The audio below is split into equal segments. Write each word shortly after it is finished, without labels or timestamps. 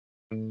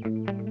Kieran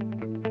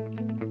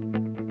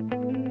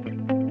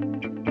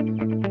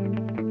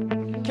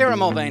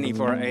Mulvaney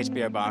for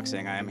HBO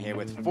Boxing. I am here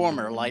with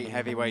former light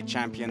heavyweight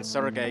champion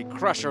Sergey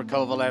 "Crusher"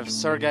 Kovalev.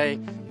 Sergey,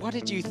 what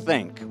did you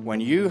think when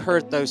you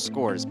heard those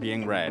scores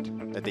being read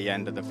at the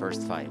end of the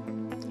first fight?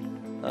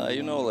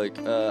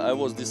 I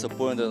was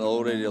disappointed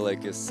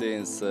already,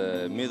 since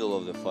middle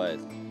of the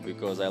fight,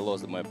 because I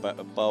lost my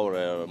power,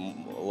 I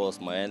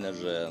lost my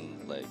energy,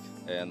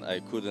 and I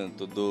couldn't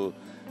to do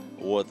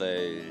what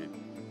I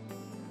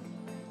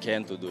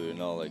can to do,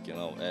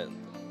 and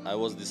I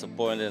was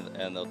disappointed,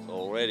 and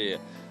already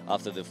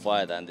after the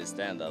fight I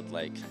understand that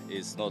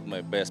it's not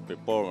my best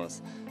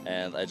performance,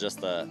 and I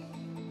just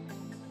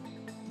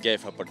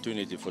gave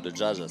opportunity for the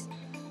judges,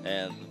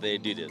 and they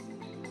did it.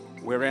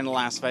 We're in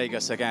Las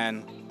Vegas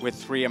again with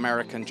 3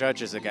 American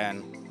judges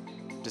again.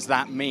 Does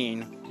that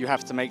mean you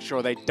have to make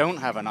sure they don't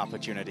have an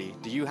opportunity?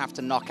 Do you have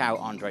to knock out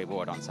Andre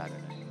Ward on Saturday?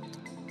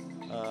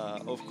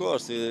 Of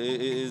course,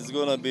 it's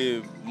gonna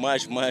be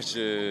much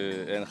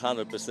and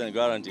 100%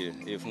 guarantee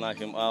if knock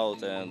him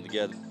out and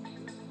get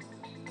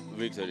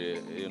victory,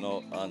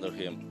 under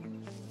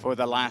him. For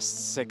the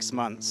last 6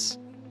 months,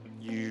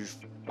 you've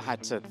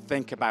had to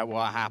think about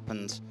what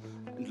happened,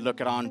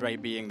 look at Andre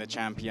being the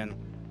champion.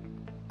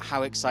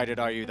 How excited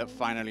are you that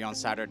finally on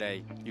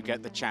Saturday you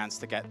get the chance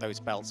to get those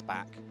belts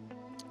back?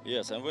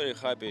 Yes, I'm very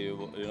happy,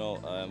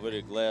 I'm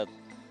very glad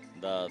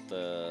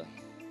that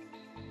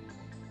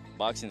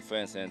boxing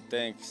fans, and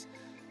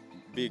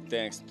big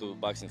thanks to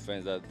boxing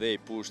fans that they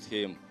pushed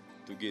him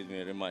to give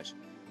me a rematch,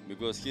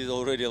 because he's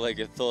already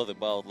thought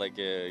about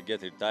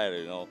get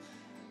retired,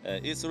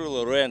 It's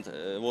really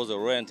was a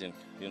renting,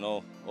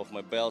 of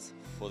my belts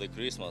for the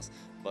Christmas,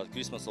 but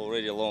Christmas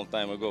already a long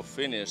time ago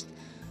finished,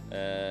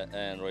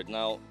 and right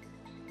now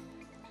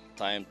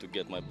time to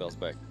get my belts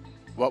back.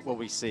 What will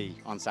we see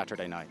on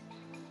Saturday night?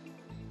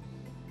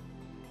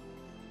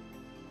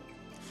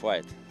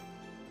 Fight.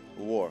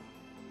 War.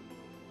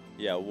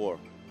 Yeah, war.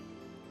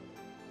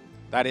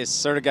 That is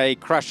Sergey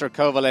 "Crusher"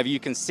 Kovalev. You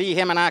can see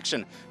him in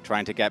action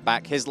trying to get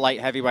back his light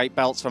heavyweight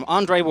belts from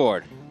Andre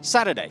Ward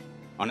Saturday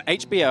on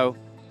HBO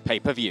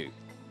pay-per-view.